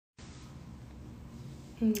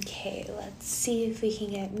Okay, let's see if we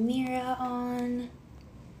can get Mira on.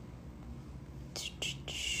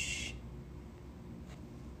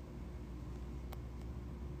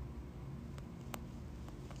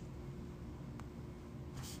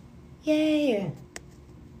 Yay!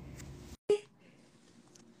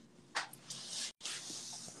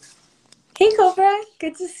 Hey Cobra,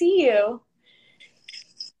 good to see you.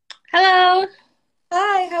 Hello.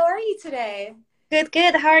 Hi, how are you today? Good,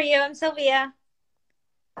 good. How are you? I'm Sylvia.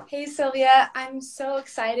 Hey Sylvia, I'm so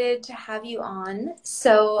excited to have you on.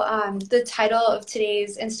 The title of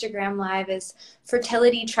today's Instagram Live is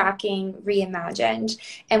Fertility Tracking Reimagined.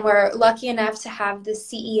 And we're lucky enough to have the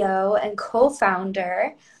CEO and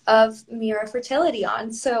co-founder of Mira Fertility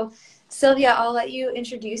on. So, Sylvia, I'll let you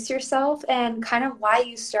introduce yourself and kind of why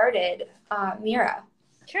you started Mira.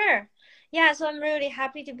 Sure. Yeah, so I'm really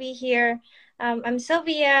happy to be here. I'm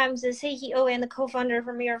Sylvia. I'm the CEO and the co-founder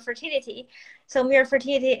for Mirror Fertility. So Mirror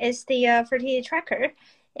Fertility is the fertility tracker,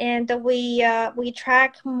 and we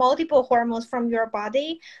track multiple hormones from your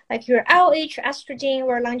body, like your LH, estrogen.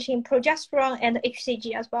 We're launching progesterone and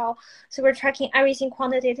HCG as well. So we're tracking everything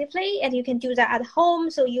quantitatively, and you can do that at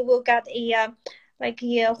home. So you will get a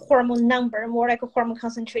hormone number, more like a hormone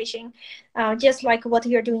concentration, just like what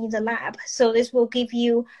you're doing in the lab. So this will give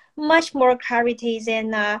you much more clarity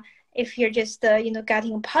than if you're just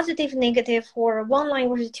getting positive, negative for one line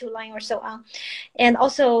versus two line or so on. And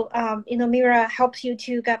also, Mira helps you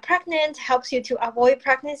to get pregnant, helps you to avoid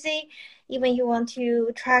pregnancy. Even you want to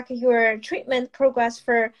track your treatment progress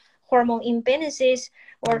for hormone imbalances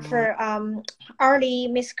or for early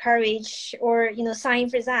miscarriage or sign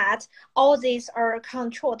for that, all these are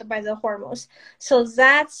controlled by the hormones. So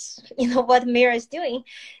that's what Mira is doing.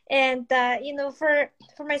 And for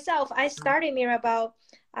myself, I started Mira about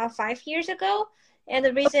 5 years ago, and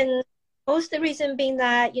the reason being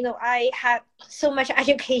that I had so much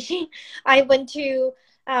education. I went to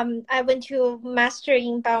master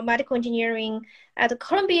in biomedical engineering at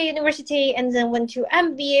Columbia University, and then went to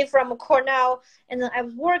MBA from Cornell, and then I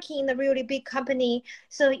was working in a really big company.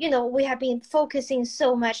 So we have been focusing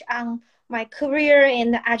so much on my career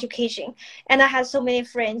and education, and I had so many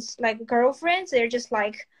friends, like girlfriends. They're just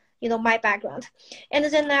like my background, and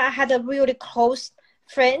then I had a really close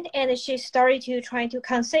friend, and she started to trying to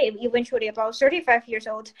conceive eventually about 35 years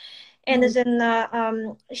old, and Mm.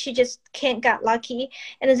 then she just can't get lucky,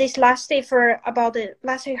 and this lasted her about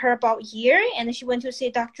a year, and she went to see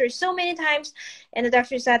a doctor so many times, and the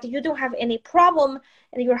doctor said, you don't have any problem,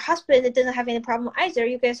 and your husband doesn't have any problem either.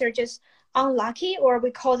 You guys are just unlucky, or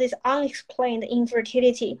we call this unexplained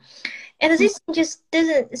infertility. And this just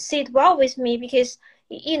doesn't sit well with me, because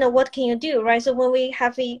what can you do, right? So when we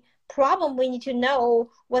have a problem, we need to know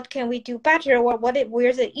what can we do better, or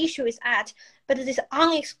where the issue is at. But this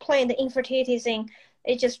unexplained infertility thing,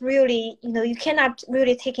 it just really, you cannot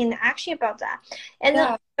really take any action about that. And then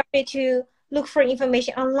Yeah. I started to look for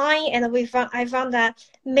information online, and I found that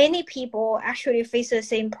many people actually face the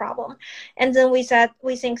same problem. And then we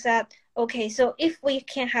think that, okay, so if we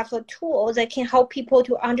can have a tool that can help people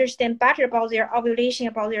to understand better about their ovulation,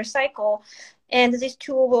 about their cycle, and this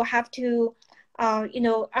tool will have to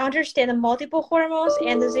understand the multiple hormones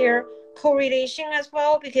and their correlation as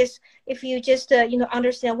well. Because if you just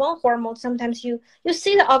understand one hormone, sometimes you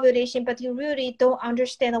see the ovulation, but you really don't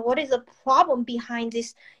understand what is the problem behind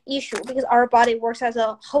this issue, because our body works as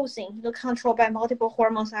a whole thing, controlled by multiple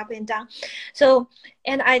hormones up and down. So,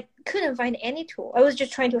 and I couldn't find any tool. I was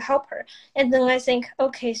just trying to help her, and then I think,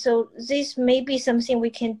 okay, so this may be something we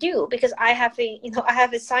can do, because I have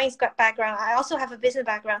a science background. I also have a business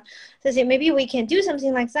background. So I say maybe we can do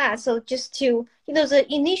something like that. So just to, the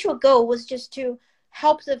initial goal was just to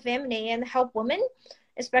help the family and help women.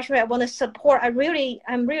 Especially, I want to support. I'm really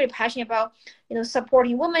passionate about,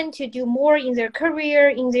 supporting women to do more in their career,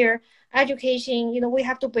 in their education. We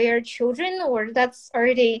have to bear children, or that's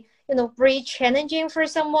already, very challenging for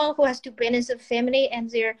someone who has to balance the family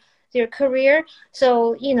and their career.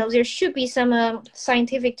 So, there should be some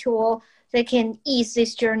scientific tool that can ease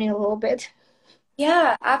this journey a little bit.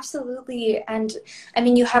 Yeah, absolutely. And I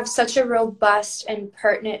mean, you have such a robust and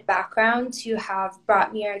pertinent background to have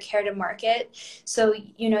brought Mira Care to market. So,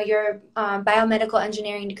 your biomedical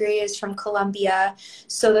engineering degree is from Columbia.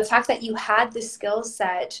 So the fact that you had the skill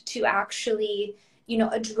set to actually,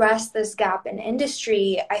 address this gap in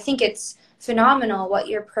industry, I think it's phenomenal what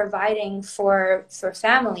you're providing for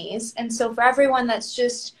families. And so for everyone that's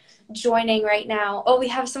just joining right now, oh, we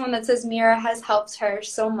have someone that says Mira has helped her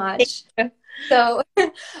so much. So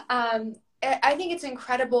I think it's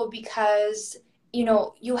incredible because,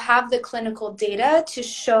 you have the clinical data to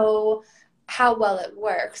show how well it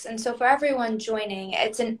works. And so for everyone joining,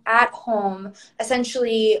 it's an at-home,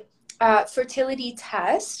 essentially fertility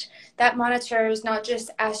test that monitors not just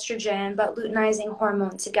estrogen but luteinizing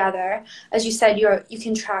hormone together. As you said, you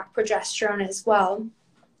can track progesterone as well.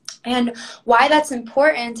 And why that's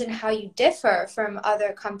important and how you differ from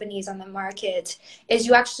other companies on the market is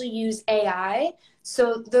you actually use AI.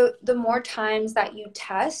 So the more times that you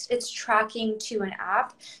test, it's tracking to an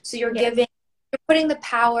app. So you're putting the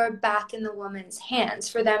power back in the woman's hands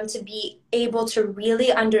for them to be able to really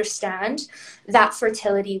understand that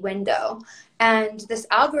fertility window. And this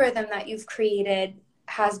algorithm that you've created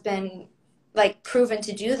has been like proven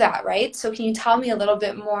to do that, right? So can you tell me a little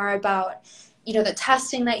bit more about, the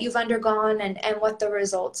testing that you've undergone and what the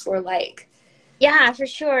results were like? Yeah, for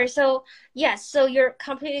sure. So yes, so you're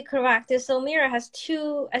completely correct. So Mira has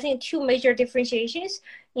I think two major differentiations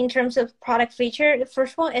in terms of product feature. The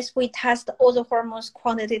first one is we test all the hormones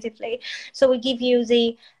quantitatively. So we give you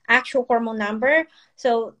the actual hormone number.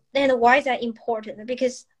 So then why is that important?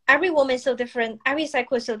 Because every woman is so different, every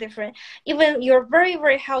cycle is so different. Even you're very,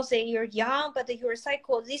 very healthy, you're young, but your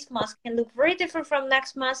cycle this month can look very different from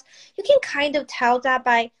next month. You can kind of tell that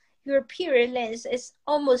by your period length is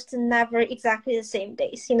almost never exactly the same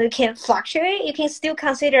days. It can fluctuate. You can still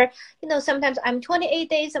consider, sometimes I'm 28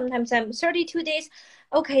 days, sometimes I'm 32 days.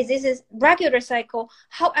 Okay, this is regular cycle.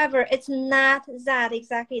 However, it's not that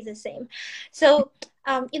exactly the same. So,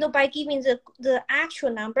 by giving the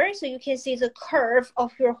actual number, so you can see the curve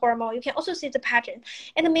of your hormone, you can also see the pattern.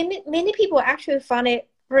 And many people actually find it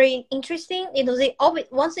very interesting. They always,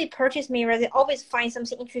 once they purchase Mira, they always find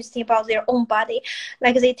something interesting about their own body.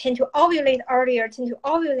 Like they tend to ovulate earlier, tend to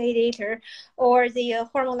ovulate later, or the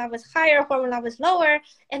hormone level is higher, hormone level is lower,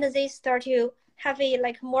 and they start to have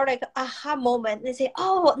a more like aha moment. They say,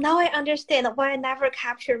 oh, now I understand why I never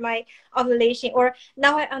captured my ovulation, or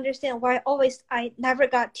now I understand why I never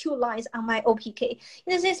got 2 lines on my OPK.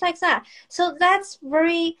 Things like that. So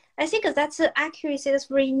I think that's the accuracy that's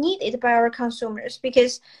very needed by our consumers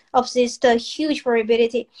because of the huge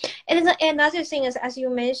variability. And another thing is, as you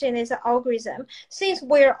mentioned, is the algorithm. Since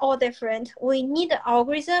we're all different, we need the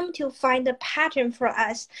algorithm to find the pattern for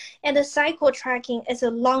us. And the cycle tracking is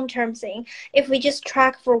a long-term thing. If we just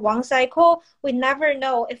track for one cycle, we never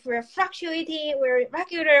know if we're fluctuating, we're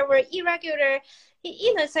regular, we're irregular.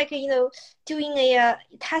 It's like, doing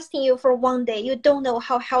testing you for one day. You don't know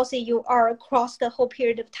how healthy you are across the whole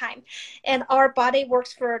period of time. And our body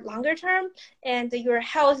works for longer term, and your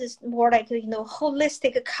health is more like,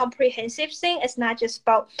 holistic, comprehensive thing. It's not just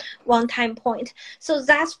about one time point. So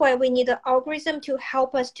that's why we need an algorithm to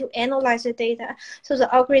help us to analyze the data. So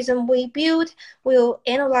the algorithm we build will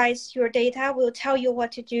analyze your data, will tell you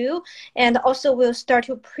what to do, and also will start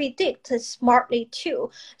to predict smartly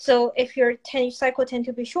too. So if your cycle tend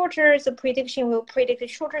to be shorter, the prediction will predict a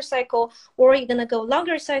shorter cycle, or you're gonna go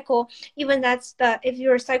longer cycle. Even if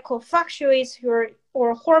your cycle fluctuates,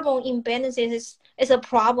 or hormone imbalances is a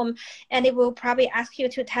problem, and it will probably ask you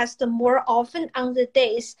to test more often on the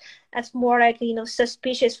days that's more like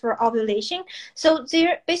suspicious for ovulation. So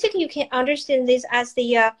basically you can understand this as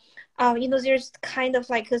the there's kind of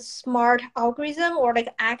like a smart algorithm or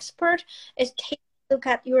like expert is taking a look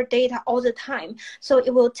at your data all the time. So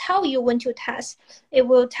it will tell you when to test. It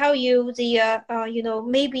will tell you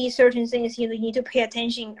maybe certain things you need to pay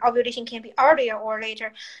attention. Ovulation can be earlier or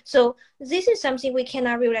later. So this is something we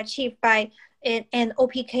cannot really achieve by an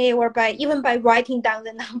OPK or even by writing down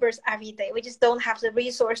the numbers every day. We just don't have the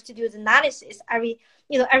resource to do the analysis every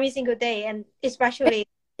single day, and especially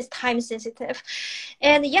it's time sensitive.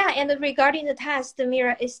 And regarding the test, the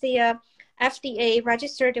Mira is the FDA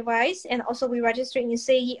registered device, and also we register in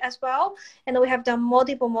CE as well. And we have done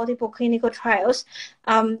multiple clinical trials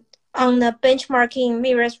on the benchmarking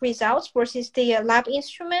Mira's results versus the lab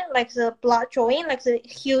instrument, like the blood drawing, like the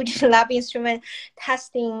huge lab instrument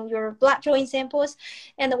testing your blood drawing samples.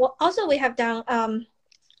 And also we have done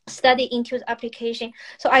study into the application.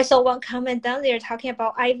 So I saw one comment down there talking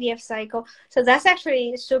about IVF cycle. So that's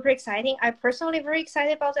actually super exciting. I personally very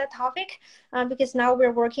excited about that topic because now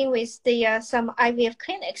we're working with the some IVF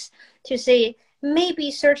clinics to see maybe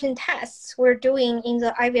certain tests we're doing in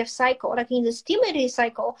the IVF cycle, like in the stimulated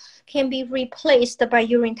cycle, can be replaced by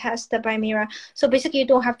urine test by Mira. So basically you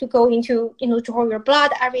don't have to go into, draw your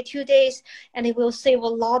blood every 2 days, and it will save a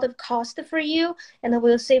lot of cost for you, and it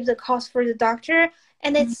will save the cost for the doctor.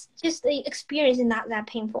 And it's just the experience is not that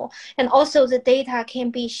painful. And also the data can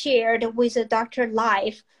be shared with the doctor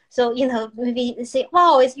live. So, maybe they say,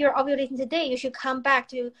 wow, it's your ovulating today. You should come back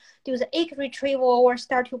to do the egg retrieval or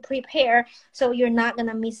start to prepare. So you're not going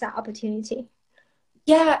to miss that opportunity.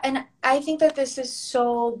 Yeah, and I think that this is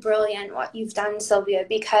so brilliant what you've done, Sylvia,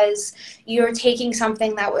 because you're taking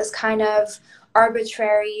something that was kind of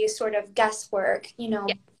arbitrary, sort of guesswork,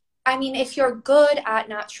 Yeah. I mean, if you're good at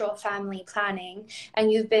natural family planning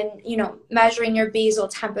and you've been, measuring your basal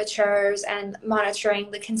temperatures and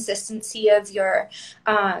monitoring the consistency of your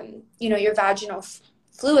vaginal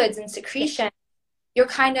fluids and Yeah. secretion, you're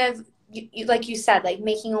kind of like you said, like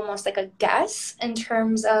making almost like a guess in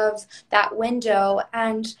terms of that window.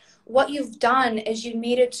 And what you've done is you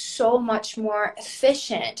made it so much more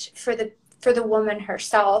efficient for the woman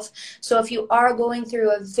herself. So if you are going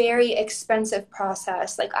through a very expensive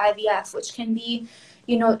process like IVF, which can be,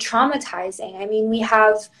 traumatizing. I mean, we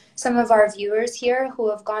have some of our viewers here who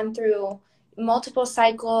have gone through multiple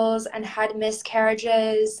cycles and had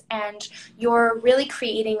miscarriages, and you're really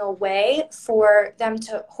creating a way for them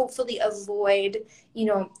to hopefully avoid,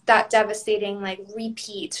 that devastating like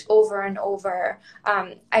repeat over and over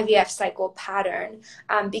IVF cycle pattern,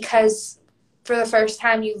 because for the first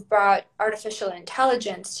time you've brought artificial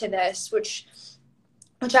intelligence to this, which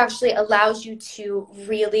actually allows you to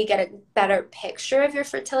really get a better picture of your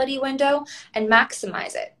fertility window and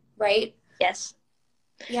maximize it, right? Yes.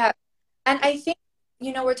 Yeah. And I think,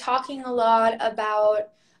 we're talking a lot about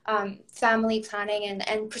family planning,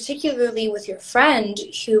 and particularly with your friend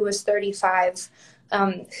who was 35,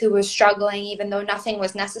 who was struggling, even though nothing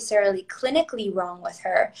was necessarily clinically wrong with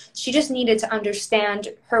her. She just needed to understand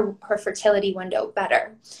her fertility window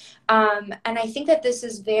better. And I think that this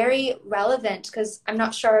is very relevant because I'm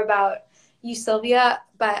not sure about you, Sylvia,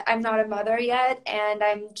 but I'm not a mother yet, and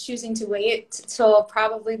I'm choosing to wait till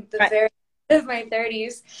probably the Right. very of my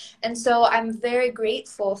 30s. And so I'm very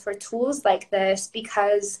grateful for tools like this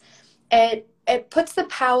because it puts the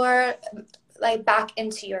power like back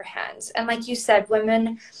into your hands. And like you said,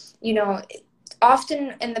 women, you know,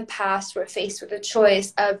 often in the past we're faced with a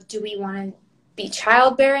choice of, do we want to be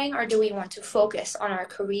childbearing or do we want to focus on our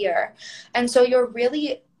career? And so you're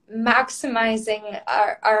really maximizing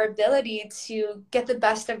our ability to get the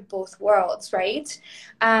best of both worlds, right?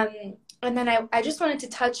 Um, and then I just wanted to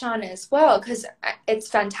touch on as well, because it's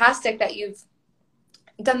fantastic that you've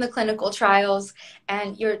done the clinical trials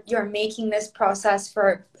and you're making this process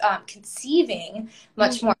for conceiving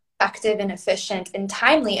much more effective and efficient and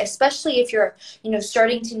timely, especially if you're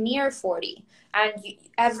starting to near 40, and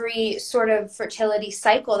every sort of fertility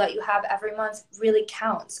cycle that you have every month really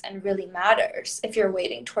counts and really matters if you're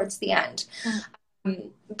waiting towards the end.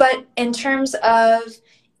 Mm. But in terms of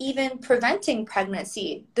even preventing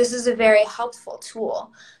pregnancy, this is a very helpful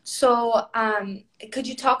tool. So, could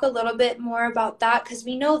you talk a little bit more about that? Because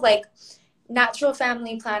we know like natural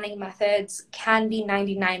family planning methods can be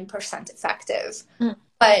 99% effective, Mm.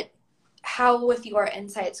 but how, with your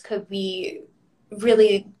insights, could we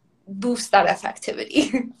really boost that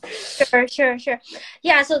effectivity? Sure, sure, sure.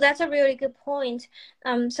 Yeah, so that's a really good point.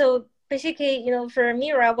 So basically, for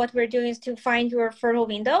Mira, what we're doing is to find your fertile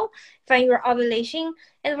window, find your ovulation,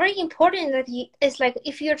 and very important that it's like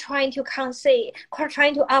if you're trying to conceive or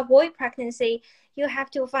trying to avoid pregnancy, you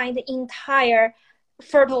have to find the entire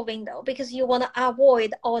fertile window because you want to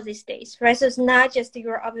avoid all these days, right? So it's not just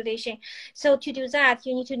your ovulation. So to do that,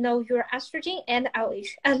 you need to know your estrogen and LH,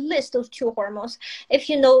 at least those two hormones. If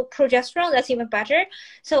you know progesterone, that's even better.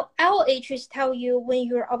 So LHs tell you when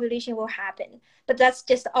your ovulation will happen, but that's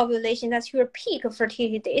just ovulation. That's your peak of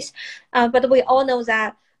fertility days. But we all know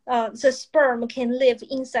that the sperm can live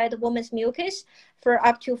inside the woman's mucus for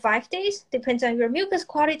up to 5 days. Depends on your mucus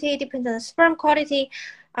quality, depends on the sperm quality.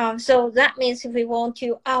 So that means if we want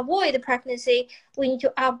to avoid the pregnancy, we need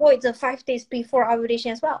to avoid the 5 days before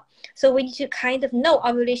ovulation as well. So we need to kind of know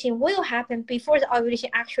ovulation will happen before the ovulation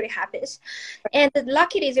actually happens. And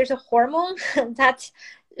luckily, there's a hormone that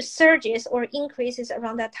surges or increases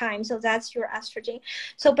around that time. So that's your estrogen.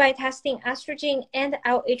 So by testing estrogen and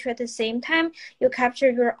LH at the same time, you capture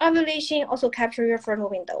your ovulation, also capture your fertile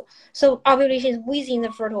window. So ovulation is within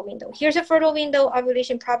the fertile window. Here's a fertile window,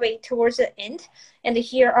 ovulation probably towards the end. And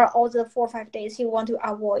here are all the 4 or 5 days you want to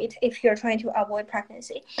avoid if you're trying to avoid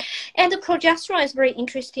pregnancy. And the progesterone is very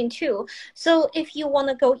interesting too. So if you want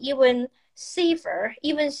to go even safer,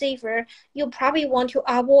 you probably want to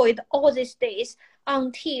avoid all these days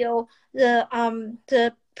until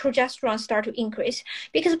the progesterone start to increase,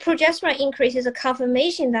 because progesterone increase is a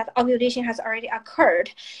confirmation that ovulation has already occurred,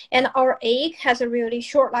 and our egg has a really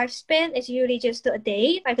short lifespan. It's usually just a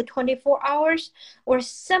day, like 24 hours, or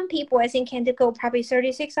some people I think can go probably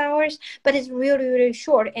 36 hours, but it's really, really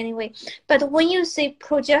short anyway. But when you say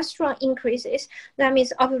progesterone increases, that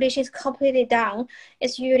means ovulation is completely down.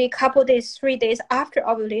 It's usually a couple days, 3 days after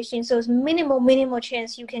ovulation, so it's minimal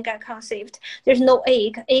chance you can get conceived. There's no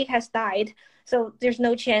egg has died. So there's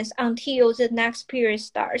no chance until the next period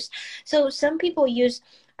starts. So some people use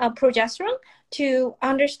progesterone to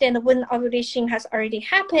understand when ovulation has already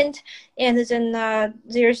happened, and then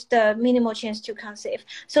there's the minimal chance to conceive.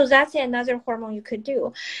 So that's another hormone you could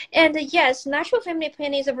do. And yes, natural family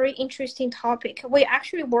planning is a very interesting topic. We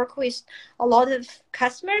actually work with a lot of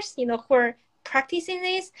customers, who are practicing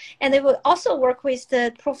this, and they will also work with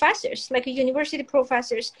the professors, like university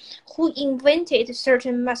professors who invented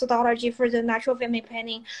certain methodology for the natural family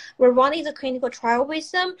planning. We're running the clinical trial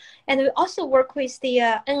with them, and we also work with the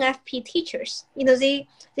NFP teachers.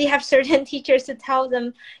 They have certain teachers to tell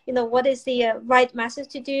them what is the right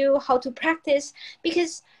method to do, how to practice,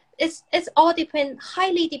 because it's all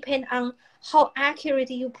highly depend on how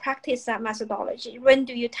accurately you practice that methodology. When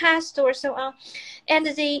do you test, or so on. And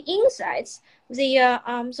the insights,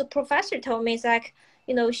 the professor told me is like,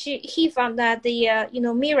 he found that the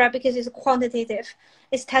Mira, because it's quantitative,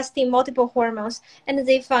 is testing multiple hormones, and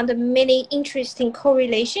they found many interesting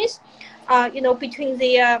correlations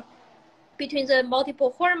between the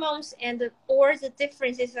multiple hormones or the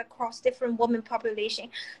differences across different women population.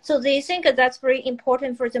 So they think that's very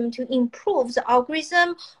important for them to improve the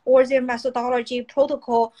algorithm or their methodology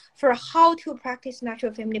protocol for how to practice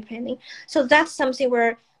natural family planning. So that's something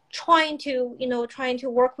we're trying to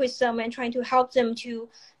work with them and trying to help them to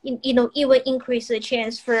even increase the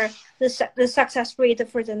chance for the success rate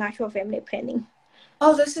for the natural family planning.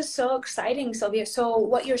 Oh, this is so exciting, Sylvia. So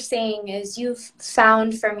what you're saying is you've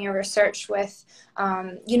found from your research with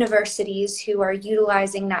universities who are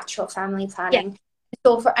utilizing natural family planning. Yeah.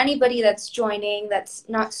 So for anybody that's joining that's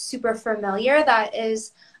not super familiar, that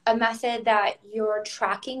is a method that you're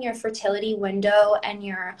tracking your fertility window and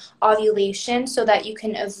your ovulation so that you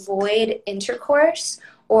can avoid intercourse,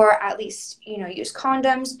 or at least use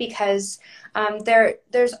condoms, because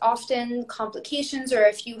there's often complications, or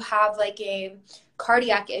if you have like a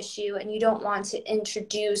cardiac issue and you don't want to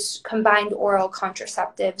introduce combined oral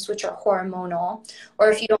contraceptives, which are hormonal,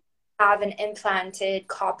 or if you don't have an implanted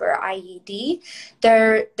copper IED,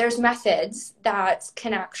 there's methods that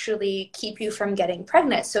can actually keep you from getting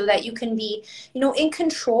pregnant, so that you can be in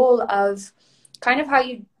control of kind of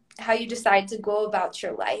how you decide to go about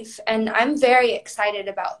your life. And I'm very excited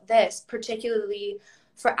about this, particularly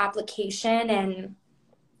for application and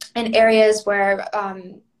in areas where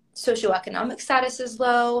socioeconomic status is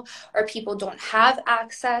low, or people don't have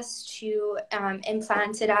access to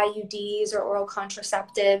implanted IUDs or oral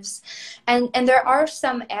contraceptives. And there are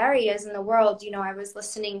some areas in the world, I was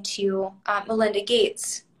listening to Melinda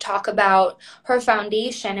Gates talk about her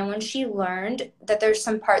foundation, and when she learned that there's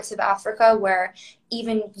some parts of Africa where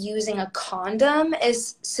even using a condom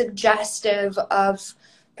is suggestive of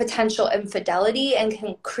potential infidelity and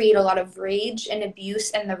can create a lot of rage and abuse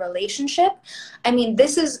in the relationship. I mean,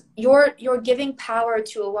 this is you're giving power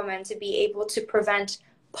to a woman to be able to prevent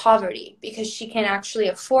poverty, because she can actually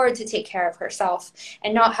afford to take care of herself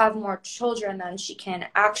and not have more children than she can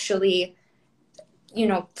actually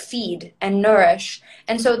feed and nourish.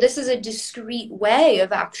 And so this is a discreet way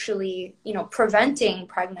of actually preventing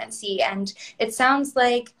pregnancy. And it sounds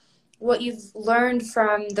like what you've learned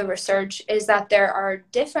from the research is that there are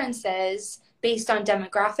differences based on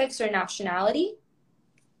demographics or nationality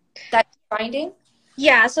that you're finding?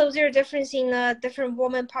 Yeah, so there are difference in different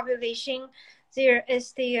woman population. There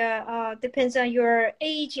is depends on your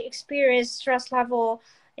age, experience, stress level,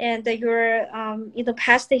 and your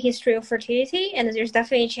past the history of fertility, and there's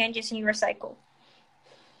definitely changes in your cycle.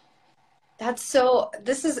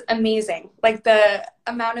 This is amazing. Like the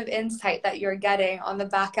amount of insight that you're getting on the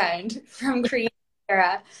back end from creating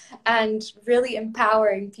Era, and really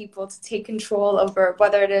empowering people to take control over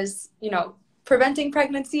whether it is, preventing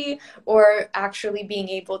pregnancy or actually being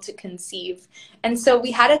able to conceive. And so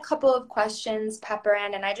we had a couple of questions, Pepper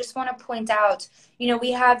Ann, and I just want to point out,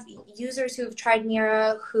 we have users who have tried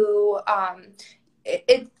Mira who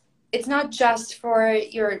it's not just for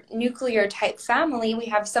your nuclear type family. We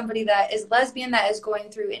have somebody that is lesbian that is going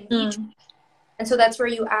through in vitro. And so that's where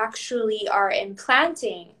you actually are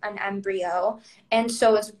implanting an embryo. And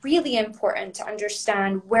so it's really important to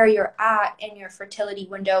understand where you're at in your fertility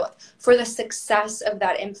window for the success of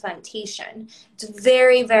that implantation. It's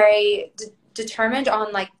very, very determined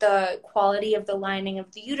on like the quality of the lining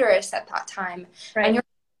of the uterus at that time. And Right. you're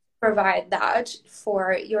provide that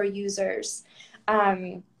for your users.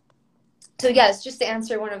 So yes, just to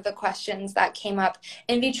answer one of the questions that came up,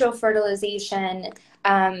 in vitro fertilization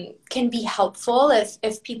can be helpful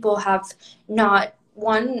if people have not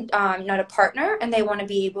not a partner and they want to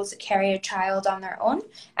be able to carry a child on their own,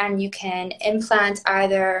 and you can implant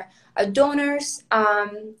either a donor's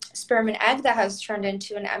sperm and egg that has turned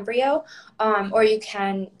into an embryo, or you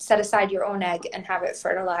can set aside your own egg and have it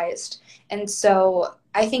fertilized. And so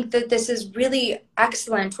I think that this is really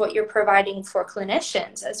excellent what you're providing for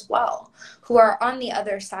clinicians as well, who are on the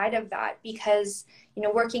other side of that, because, you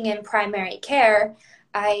know, working in primary care,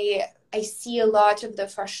 I see a lot of the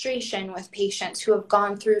frustration with patients who have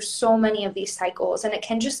gone through so many of these cycles, and it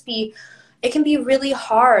can be really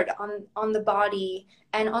hard on the body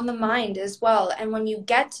and on the mind as well. And when you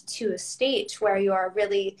get to a state where you are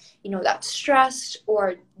really, you know, that stressed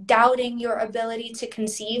or doubting your ability to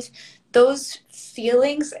conceive, those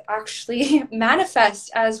feelings actually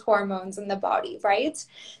manifest as hormones in the body, right?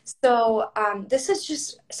 So this is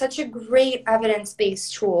just such a great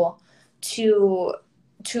evidence-based tool to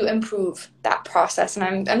improve that process,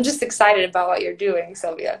 and I'm just excited about what you're doing,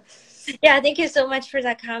 Sylvia. Yeah, thank you so much for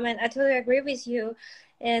that comment. I totally agree with you.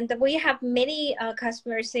 And we have many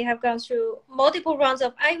customers, they have gone through multiple rounds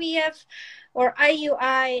of IVF or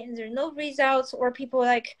IUI, and there are no results, or people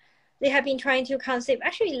like they have been trying to conceive.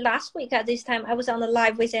 Actually, last week at this time, I was on the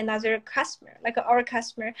live with another customer, like our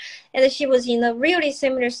customer, and she was in a really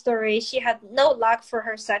similar story. She had no luck for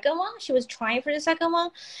her second one. She was trying for the second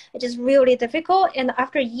one. It is really difficult. And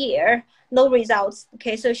after a year, no results.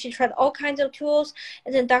 Okay, so she tried all kinds of tools,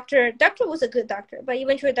 and then doctor was a good doctor, but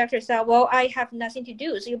eventually doctor said, well, I have nothing to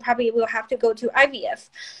do, so you probably will have to go to IVF.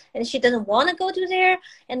 And she doesn't want to go to there.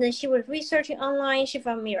 And then she was researching online, she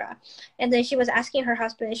found Mira, and then she was asking her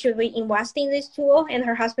husband, should we invest in this tool? And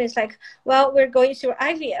her husband is like, well, we're going through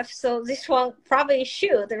IVF, so this one probably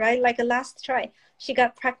should, right? Like a last try. She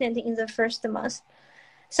got pregnant in the first month.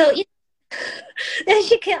 So then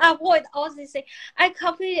she can avoid all these things. I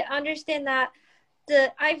completely understand that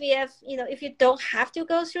the IVF, you know, if you don't have to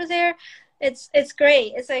go through there, it's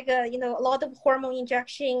great. It's like a, you know, a lot of hormone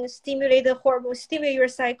injection, stimulate the hormone, stimulate your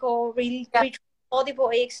cycle, retrieve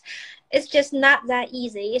multiple eggs. It's just not that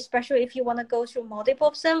easy, especially if you want to go through multiple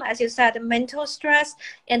of them. As you said, mental stress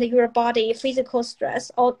and your body, physical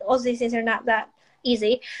stress, all these things are not that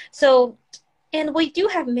easy. So, and we do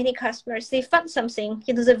have many customers, they found something,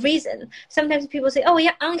 you know, the reason. Sometimes people say, oh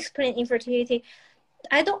yeah, unexplained infertility.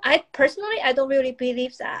 I personally, I don't really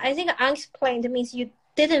believe that. I think unexplained means you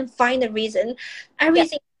didn't find the reason.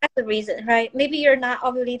 Everything has a reason, right? Maybe you're not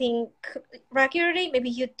ovulating regularly. Maybe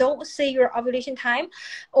you don't say your ovulation time,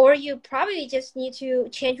 or you probably just need to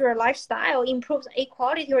change your lifestyle, improve the egg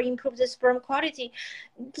quality or improve the sperm quality.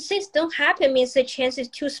 Things don't happen means the chance is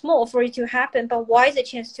too small for it to happen. But why is the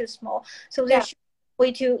chance too small? So there should be a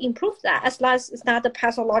way to improve that, as long as it's not the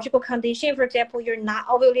pathological condition. For example, you're not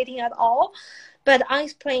ovulating at all. But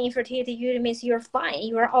unexplained infertility usually means you're fine.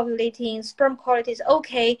 You are ovulating, sperm quality is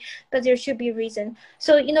okay, but there should be a reason.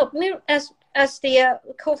 So, you know, as the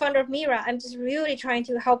co-founder of Mira, I'm just really trying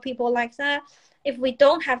to help people like that. If we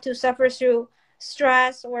don't have to suffer through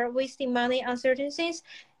stress or wasting money on certain things,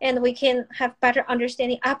 and we can have better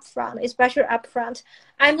understanding upfront, especially upfront.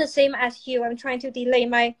 I'm the same as you. I'm trying to delay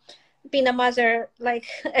my being a mother like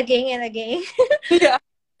again and again. Yeah.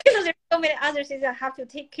 Because there's so many other things I have to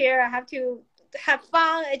take care. I have to have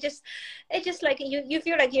fun. It just like you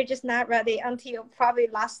feel like you're just not ready until probably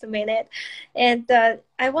last minute. And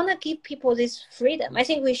I want to give people this freedom. I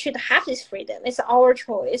think we should have this freedom. It's our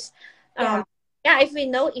choice. If we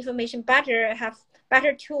know information better, have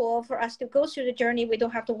better tool for us to go through the journey, we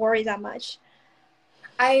don't have to worry that much.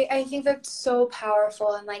 I think that's so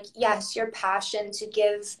powerful. And like, yes, your passion to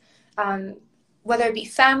give whether it be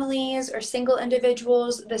families or single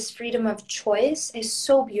individuals, this freedom of choice is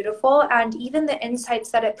so beautiful. And even the insights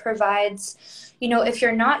that it provides, you know, if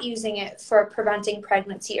you're not using it for preventing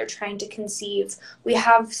pregnancy or trying to conceive, we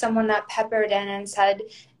have someone that peppered in and said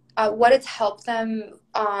what it's helped them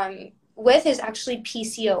with is actually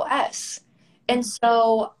PCOS. And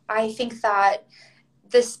so I think that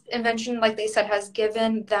this invention, like they said, has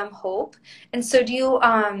given them hope. And so do you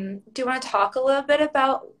want to talk a little bit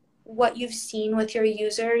about what you've seen with your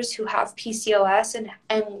users who have PCOS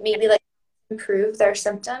and maybe like improve their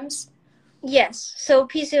symptoms? Yes. So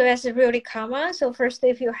PCOS is really common. So first,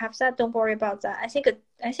 if you have that, don't worry about that. I think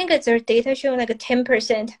it's their data showing like a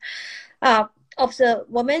 10% of the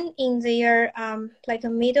women in their like a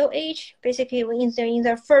middle age, basically in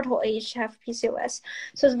their fertile age, have PCOS.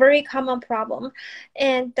 So it's a very common problem.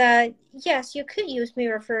 And yes, you could use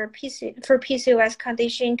mirror for PCOS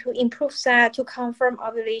condition to improve that, to confirm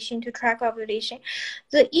ovulation, to track ovulation.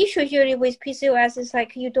 The issue usually with PCOS is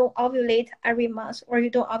like you don't ovulate every month, or you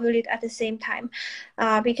don't ovulate at the same time,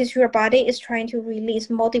 because your body is trying to release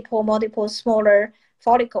multiple smaller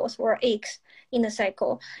follicles or eggs in the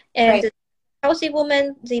cycle. Right. And healthy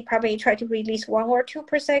women, they probably try to release one or two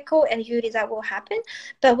per cycle, and usually that will happen.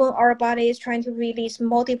 But when our body is trying to release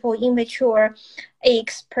multiple immature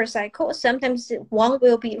eggs per cycle, sometimes one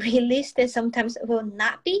will be released and sometimes it will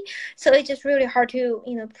not be. So it's just really hard to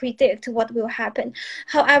predict what will happen.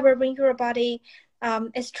 However, when your body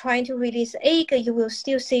is trying to release egg, you will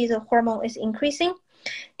still see the hormone is increasing,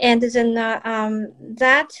 and then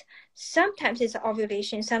that sometimes it's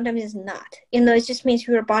ovulation, sometimes it's not. It just means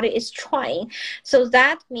your body is trying. So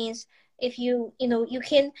that means if you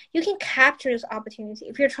can capture this opportunity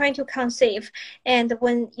if you're trying to conceive, and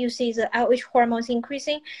when you see the LH hormones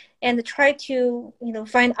increasing, and try to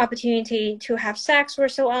find opportunity to have sex or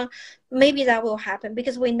so on, maybe that will happen,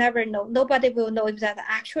 because we never know. Nobody will know if that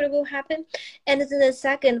actually will happen. And then the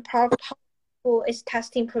second part is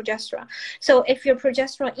testing progesterone. So if your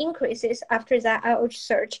progesterone increases after that LH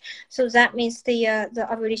surge, so that means the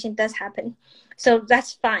ovulation does happen. So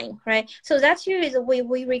that's fine, right? So that's usually the way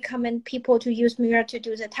we recommend people to use mirror to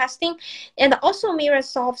do the testing. And also mirror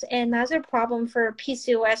solves another problem for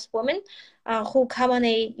PCOS women, who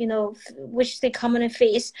commonly, which they commonly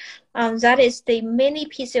face. That is the many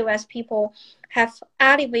PCOS people have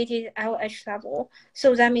elevated LH level.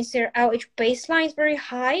 So that means their LH baseline is very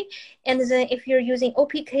high. And then if you're using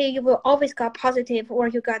OPK, you will always got positive, or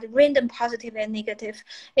you got random positive and negative.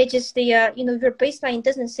 It's just your baseline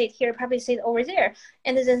doesn't sit here, probably sit over there.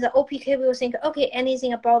 And then the OPK will think, okay,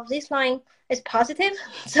 anything above this line is positive.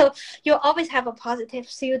 So you always have a positive.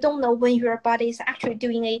 So you don't know when your body is actually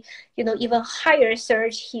doing a, even higher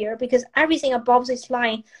surge here, because everything above this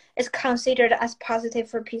line is considered as positive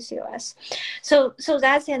for PCOS. So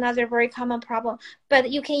that's another very common problem.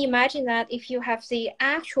 But you can imagine that if you have the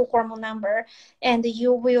actual hormone number, and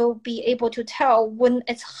you will be able to tell when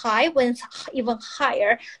it's high, when it's even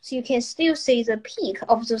higher, so you can still see the peak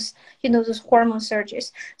of those hormone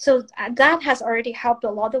surges. So that has already helped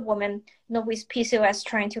a lot of women, with PCOS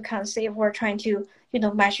trying to conceive or trying to,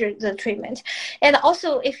 measure the treatment. And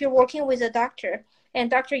also, if you're working with a doctor, and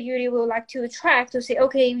doctor usually will like to track to say,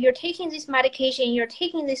 okay, you're taking this medication, you're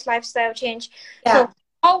taking this lifestyle change. Yeah. So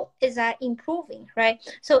how is that improving, right?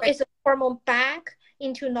 So Right. is the hormone back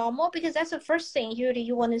into normal? Because that's the first thing usually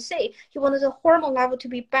you want to say. You want the hormone level to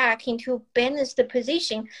be back into balanced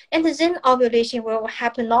position, and then ovulation will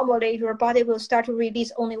happen normally. Your body will start to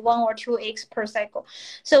release only one or two eggs per cycle.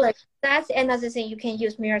 So Right. that's another thing you can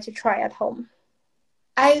use mirror to try at home.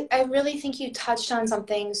 I really think you touched on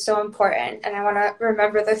something so important, and I want to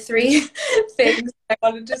remember the three things I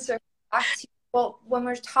wanted to circle back to. Well, when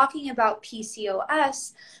we're talking about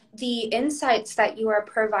PCOS, the insights that you are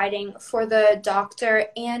providing for the doctor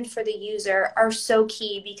and for the user are so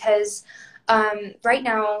key, because right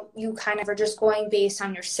now you kind of are just going based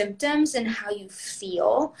on your symptoms and how you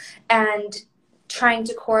feel, and trying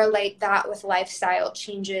to correlate that with lifestyle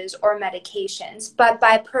changes or medications. But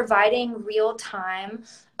by providing real time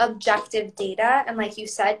objective data, and like you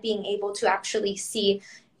said, being able to actually see,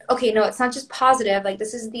 okay, no, it's not just positive, like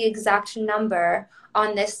this is the exact number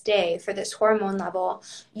on this day for this hormone level,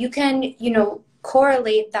 you can,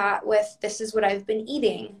 correlate that with, this is what I've been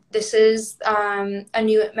eating, this is a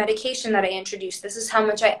new medication that I introduced, this is how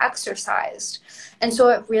much I exercised. And so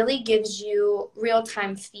it really gives you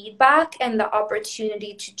real-time feedback and the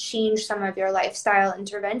opportunity to change some of your lifestyle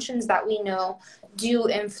interventions that we know do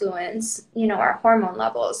influence, our hormone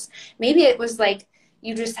levels. Maybe it was like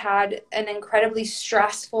you just had an incredibly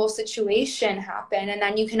stressful situation happen, and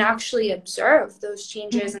then you can actually observe those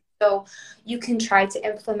changes. And so you can try to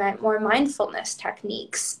implement more mindfulness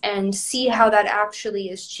techniques and see how that actually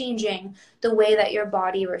is changing the way that your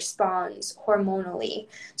body responds hormonally.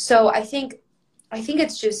 So I think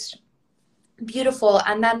it's just beautiful.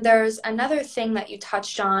 And then there's another thing that you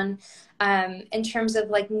touched on, in terms of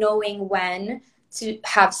like knowing when to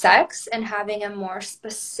have sex and having a more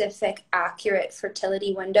specific, accurate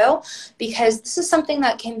fertility window, because this is something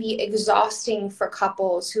that can be exhausting for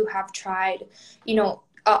couples who have tried.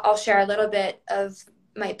 I'll share a little bit of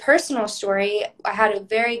my personal story. I had a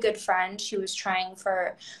very good friend. She was trying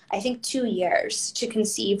for, I think, 2 years to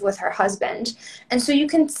conceive with her husband. And so you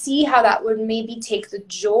can see how that would maybe take the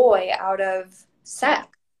joy out of sex.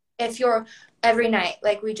 If you're every night,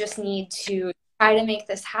 like, we just need to try to make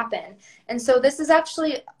this happen. And so this is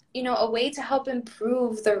actually, a way to help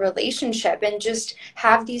improve the relationship and just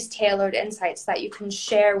have these tailored insights that you can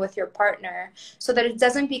share with your partner so that it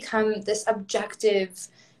doesn't become this objective,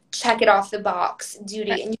 check it off the box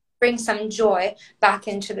duty, and you bring some joy back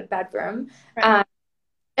into the bedroom. Right.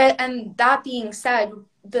 And that being said,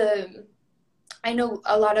 I know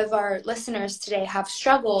a lot of our listeners today have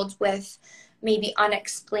struggled with maybe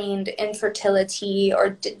unexplained infertility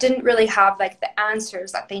or didn't really have like the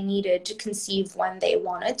answers that they needed to conceive when they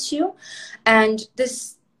wanted to. And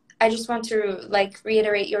this, I just want to like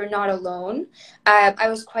reiterate, you're not alone. I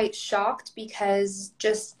was quite shocked because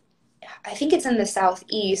I think it's in the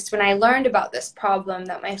Southeast, when I learned about this problem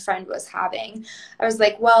that my friend was having, I was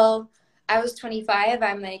like, well, I was 25.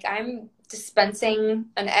 I'm like, I'm dispensing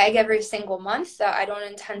an egg every single month that I don't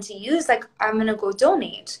intend to use. Like, I'm going to go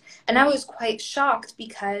donate. And I was quite shocked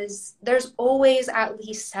because there's always at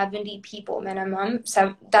least 70 people minimum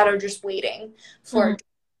that are just waiting for.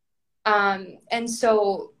 And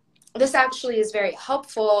so this actually is very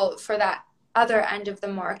helpful for that other end of the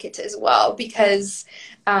market as well, because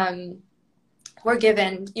we're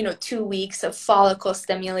given, 2 weeks of follicle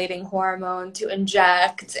stimulating hormone to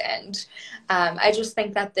inject. And I just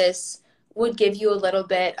think that this would give you a little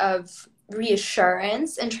bit of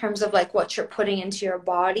reassurance in terms of like what you're putting into your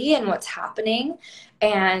body and what's happening.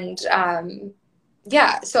 And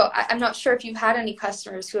yeah, so I'm not sure if you've had any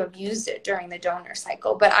customers who have used it during the donor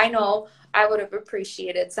cycle, but I know I would have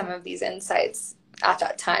appreciated some of these insights at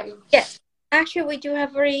that time. Yes, actually, we do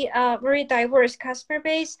have very diverse customer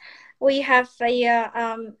base. We have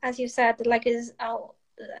as you said, like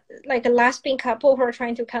a lesbian couple who are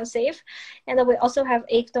trying to conceive, and then we also have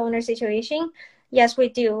egg donor situation. Yes, we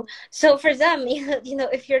do. So for them,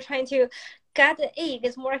 if you're trying to get the egg,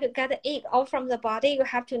 it's more like get the egg out from the body. You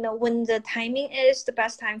have to know when the timing is the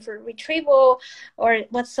best time for retrieval or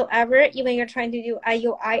whatsoever. Even you're trying to do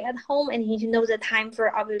IUI at home, and you need to know the time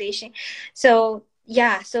for ovulation. So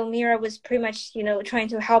yeah, so Mira was pretty much, trying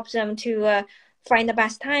to help them to find the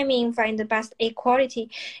best timing, find the best egg quality.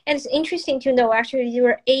 And it's interesting to know actually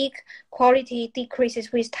your egg quality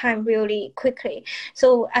decreases with time really quickly.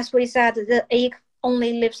 So as we said, the egg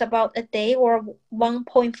only lives about a day or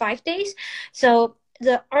 1.5 days. So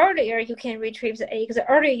the earlier you can retrieve the egg, the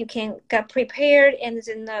earlier you can get prepared, and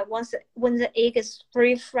then when the egg is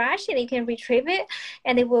very fresh, and you can retrieve it,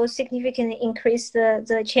 and it will significantly increase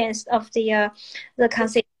the chance of the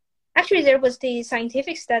conception. Actually, there was the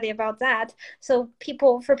scientific study about that. So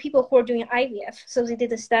for people who are doing IVF, so they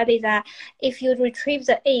did a study that if you retrieve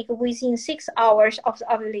the egg within 6 hours of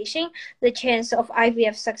the ovulation, the chance of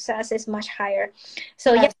IVF success is much higher.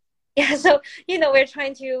 So yeah. Yeah, so we're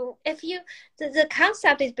trying to, if you the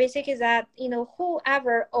concept is basically that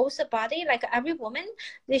whoever owns a body, like every woman,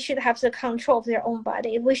 they should have the control of their own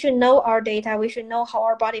body. We should know our data, we should know how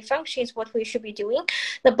our body functions, what we should be doing.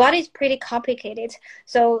 The body is pretty complicated,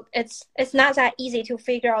 so it's not that easy to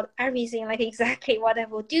figure out everything, like exactly what I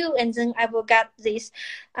will do and then I will get this.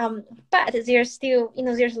 But there's still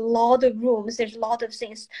there's a lot of rooms, there's a lot of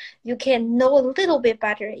things you can know a little bit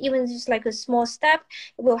better. Even just like a small step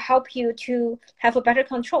will help you to have a better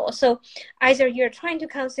control. So either you're trying to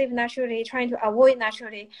conceive naturally, trying to avoid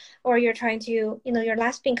naturally, or you're trying to, you're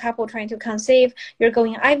lesbian couple trying to conceive, you're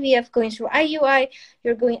going IVF, going through IUI,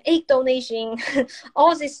 you're going egg donation,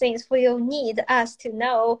 all these things will need us to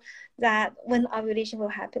know that when ovulation will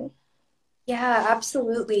happen. Yeah,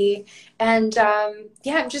 absolutely. And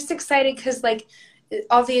yeah, I'm just excited because like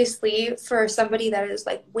obviously for somebody that is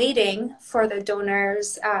like waiting for the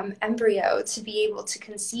donor's embryo to be able to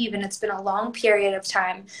conceive, and it's been a long period of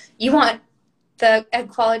time, you want the egg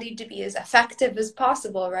quality to be as effective as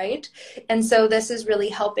possible, right? And so this is really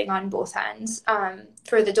helping on both ends,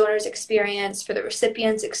 for the donor's experience, for the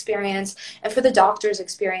recipient's experience, and for the doctor's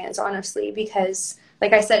experience, honestly, because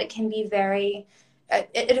like I said, it can be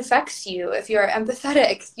it affects you if you're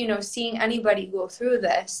empathetic, seeing anybody go through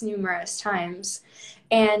this numerous times.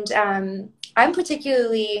 And I'm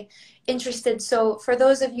particularly interested. So for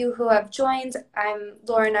those of you who have joined, I'm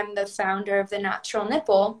Lauren. I'm the founder of The Natural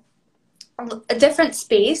Nipple, a different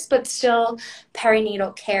space, but still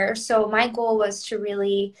perinatal care. So my goal was to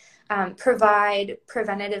really provide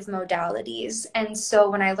preventative modalities. And so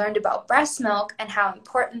when I learned about breast milk and how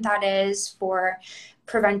important that is for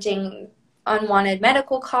preventing unwanted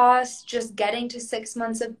medical costs, just getting to 6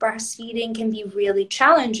 months of breastfeeding can be really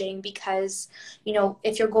challenging because,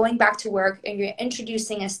 if you're going back to work and you're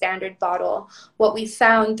introducing a standard bottle, what we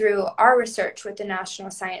found through our research with the National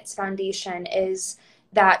Science Foundation is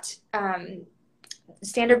that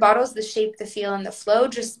standard bottles, the shape, the feel, and the flow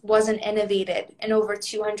just wasn't innovated in over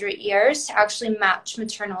 200 years to actually match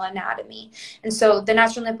maternal anatomy. And so the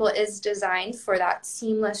natural nipple is designed for that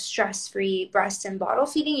seamless, stress-free breast and bottle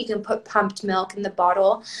feeding. You can put pumped milk in the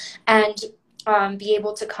bottle and be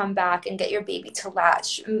able to come back and get your baby to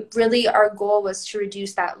latch. Really, our goal was to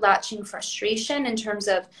reduce that latching frustration in terms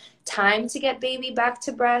of time to get baby back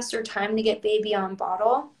to breast or time to get baby on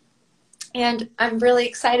bottle. And I'm really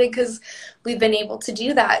excited because we've been able to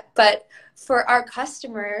do that. But for our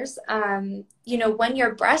customers, you know, when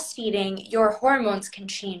you're breastfeeding, your hormones can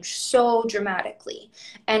change so dramatically.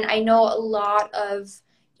 And I know a lot of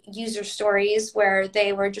user stories where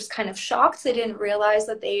they were just kind of shocked. They didn't realize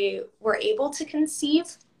that they were able to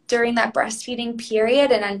conceive during that breastfeeding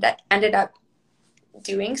period and ended up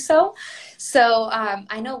doing so. So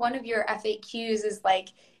I know one of your FAQs is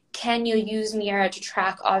like, can you use Mira to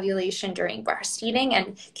track ovulation during breastfeeding?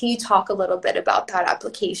 And can you talk a little bit about that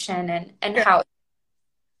application and Sure. how?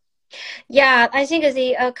 Yeah, I think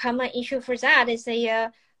the common issue for that is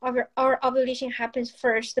our ovulation happens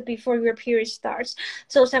first before your period starts.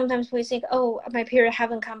 So sometimes we think, oh, my period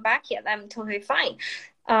haven't come back yet. I'm totally fine.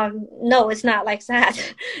 No, it's not like that.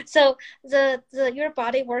 So the your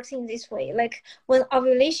body works in this way. Like when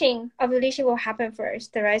ovulation will happen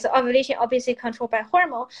first, right? So ovulation obviously controlled by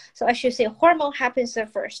hormone. So I should say hormone happens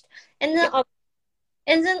first, and then Yep.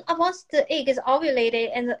 once the egg is ovulated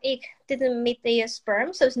and the egg didn't meet the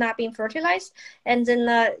sperm, so it's not being fertilized, and then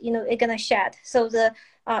it's gonna shed. So the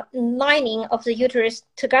lining of the uterus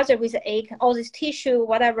together with the egg, all this tissue,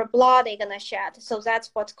 whatever blood, they're gonna shed. So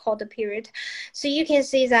that's what's called the period. So you can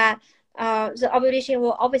see that the ovulation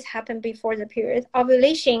will always happen before the period.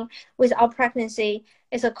 Ovulation without pregnancy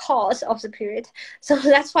is a cause of the period. So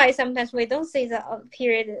that's why sometimes we don't see the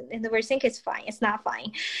period and we think it's fine. It's not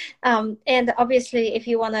fine. And obviously, if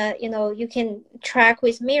you want to, you can track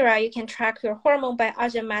with Mira, you can track your hormone by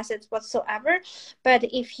other methods whatsoever. But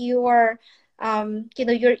if you are,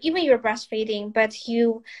 you're breastfeeding, but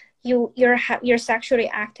you're sexually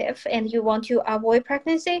active and you want to avoid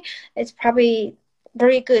pregnancy, it's probably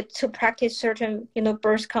very good to practice certain,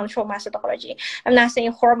 birth control methodology. I'm not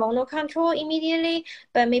saying hormonal control immediately,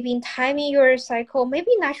 but maybe in timing your cycle, maybe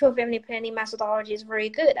natural family planning methodology is very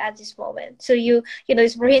good at this moment. So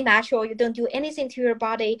it's very natural. You don't do anything to your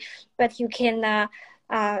body, but you can,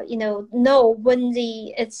 know when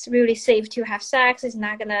it's really safe to have sex. It's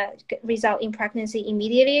not gonna result in pregnancy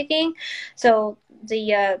immediately again. So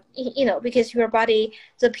because your body,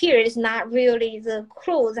 the period is not really the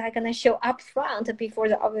clues that are gonna show up front before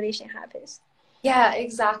the ovulation happens. Yeah,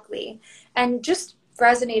 exactly. And just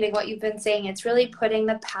resonating what you've been saying, it's really putting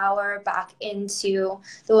the power back into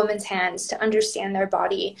the woman's hands to understand their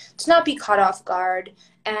body, to not be caught off guard,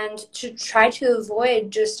 and to try to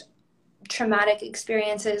avoid just traumatic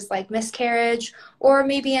experiences like miscarriage or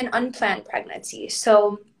maybe an unplanned pregnancy.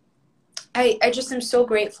 So I just am so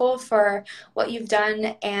grateful for what you've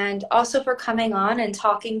done and also for coming on and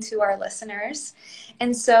talking to our listeners.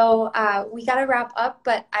 And so we got to wrap up,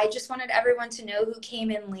 but I just wanted everyone to know who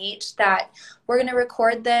came in late that we're going to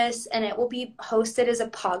record this and it will be hosted as a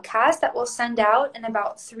podcast that we'll send out in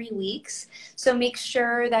about 3 weeks. So make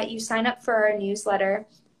sure that you sign up for our newsletter.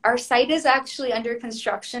 Our site is actually under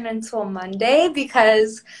construction until Monday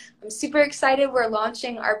because I'm super excited. We're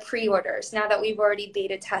launching our pre-orders now that we've already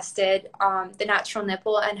beta tested the natural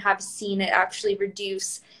nipple and have seen it actually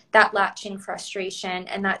reduce that latching frustration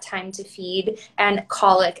and that time to feed and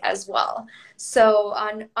colic as well. So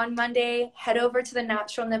on Monday, head over to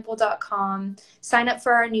thenaturalnipple.com, sign up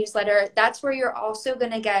for our newsletter. That's where you're also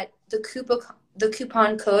going to get the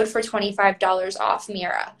coupon code for $25 off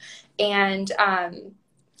Mira. And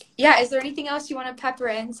yeah, is there anything else you want to pepper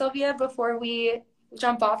in, Sylvia, before we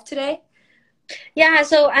jump off today? Yeah,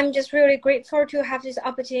 so I'm just really grateful to have this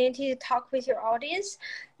opportunity to talk with your audience.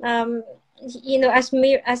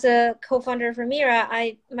 As a co-founder for Mira,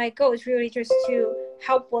 my goal is really just to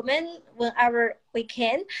help women whenever we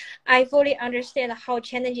can. I fully understand how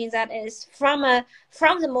challenging that is from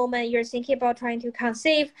the moment you're thinking about trying to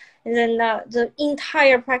conceive, and then the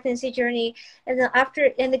entire pregnancy journey, and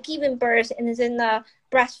then the giving birth, and then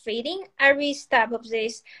breastfeeding. Every step of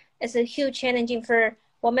this is a huge challenging for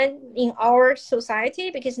women in our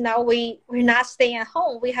society, because now we're not staying at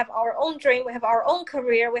home. We have our own dream, we have our own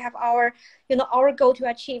career, we have our goal to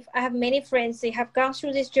achieve. I have many friends, they have gone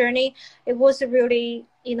through this journey. It was a really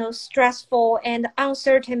stressful and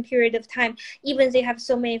uncertain period of time, even they have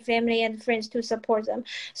so many family and friends to support them.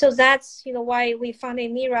 So that's why we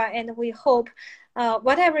founded Mira, and we hope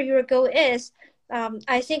whatever your goal is,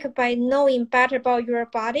 I think by knowing better about your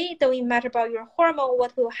body, knowing better about your hormone,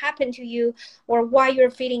 what will happen to you, or why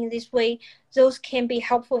you're feeling this way, those can be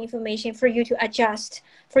helpful information for you to adjust,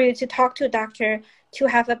 for you to talk to a doctor, to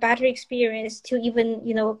have a better experience, to even,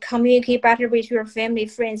 communicate better with your family,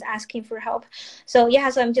 friends, asking for help. So yeah,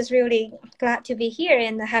 so I'm just really glad to be here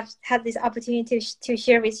and have had this opportunity to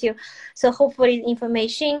share with you. So hopefully the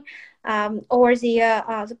information or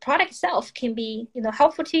the product itself can be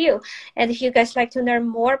helpful to you. And if you guys like to learn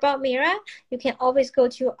more about Mira, you can always go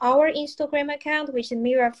to our Instagram account, which is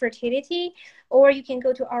Mira Fertility, or you can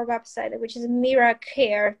go to our website, which is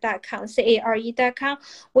miracare.com, care.com.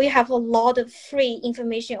 We have a lot of free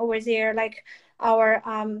information over there, like our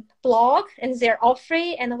blog, and they're all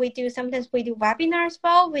free. And sometimes we do webinars as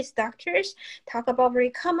well with doctors, talk about very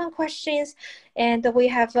common questions, and we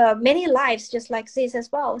have many lives just like this as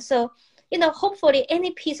well. So hopefully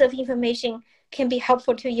any piece of information can be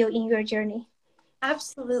helpful to you in your journey.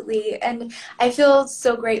 Absolutely. And I feel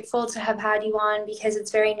so grateful to have had you on, because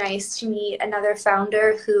it's very nice to meet another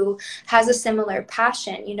founder who has a similar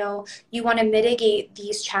passion. You want to mitigate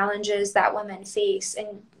these challenges that women face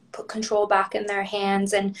and put control back in their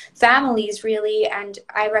hands, and families really. And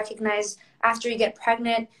I recognize after you get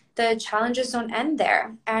pregnant, the challenges don't end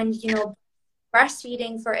there. And,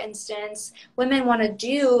 breastfeeding, for instance, women want to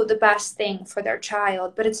do the best thing for their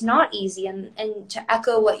child, but it's not easy. And to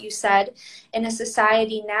echo what you said, in a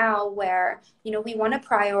society now where, we want to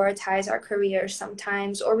prioritize our careers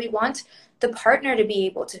sometimes, or we want the partner to be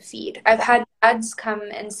able to feed. I've had dads come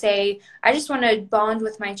and say, I just want to bond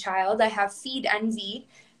with my child. I have feed envy,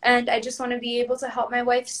 and I just want to be able to help my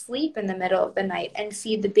wife sleep in the middle of the night and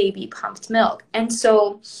feed the baby pumped milk. And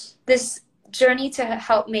so this journey to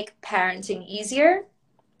help make parenting easier,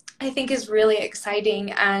 I think, is really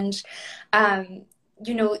exciting. And,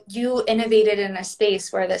 you innovated in a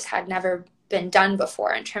space where this had never been done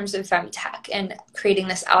before, in terms of femtech and creating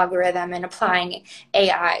this algorithm and applying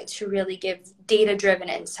AI to really give data-driven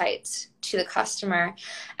insights to the customer.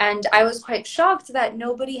 And I was quite shocked that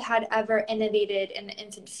nobody had ever innovated in the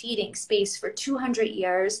infant feeding space for 200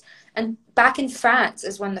 years. And back in France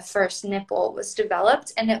is when the first nipple was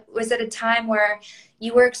developed. And it was at a time where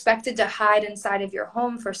you were expected to hide inside of your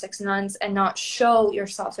home for 6 months and not show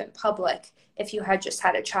yourself in public if you had just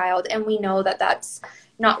had a child. And we know that that's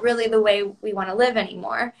not really the way we want to live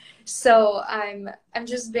anymore. So I'm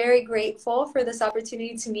just very grateful for this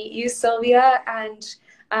opportunity to meet you, Sylvia. And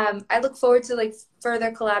I look forward to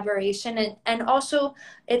further collaboration, and also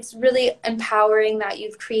it's really empowering that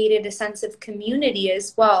you've created a sense of community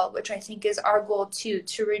as well, which I think is our goal too,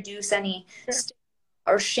 to reduce any stigma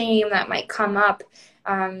or shame that might come up,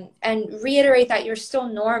 and reiterate that you're still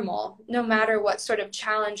normal no matter what sort of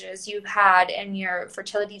challenges you've had in your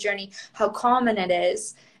fertility journey, how common it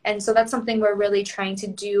is. And so that's something we're really trying to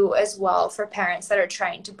do as well for parents that are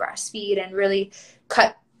trying to breastfeed, and really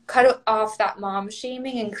cut off that mom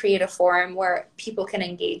shaming and create a forum where people can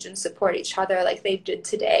engage and support each other like they did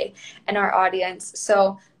today in our audience.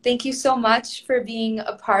 So thank you so much for being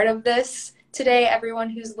a part of this today, everyone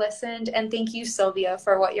who's listened. And thank you, Sylvia,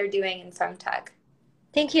 for what you're doing in femtech.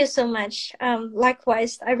 Thank you so much.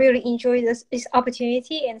 Likewise, I really enjoyed this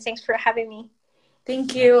opportunity, and thanks for having me.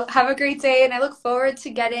 Thank you. Have a great day. And I look forward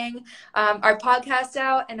to getting our podcast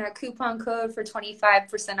out and our coupon code for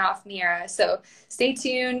 25% off Mira. So stay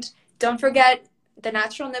tuned. Don't forget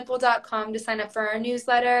thenaturalnipple.com to sign up for our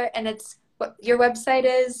newsletter. And it's what your website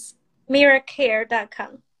is?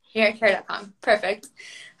 Miracare.com. Miracare.com. Perfect.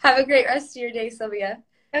 Have a great rest of your day, Sylvia.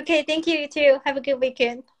 Okay. Thank you, you too. Have a good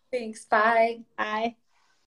weekend. Thanks. Bye. Bye.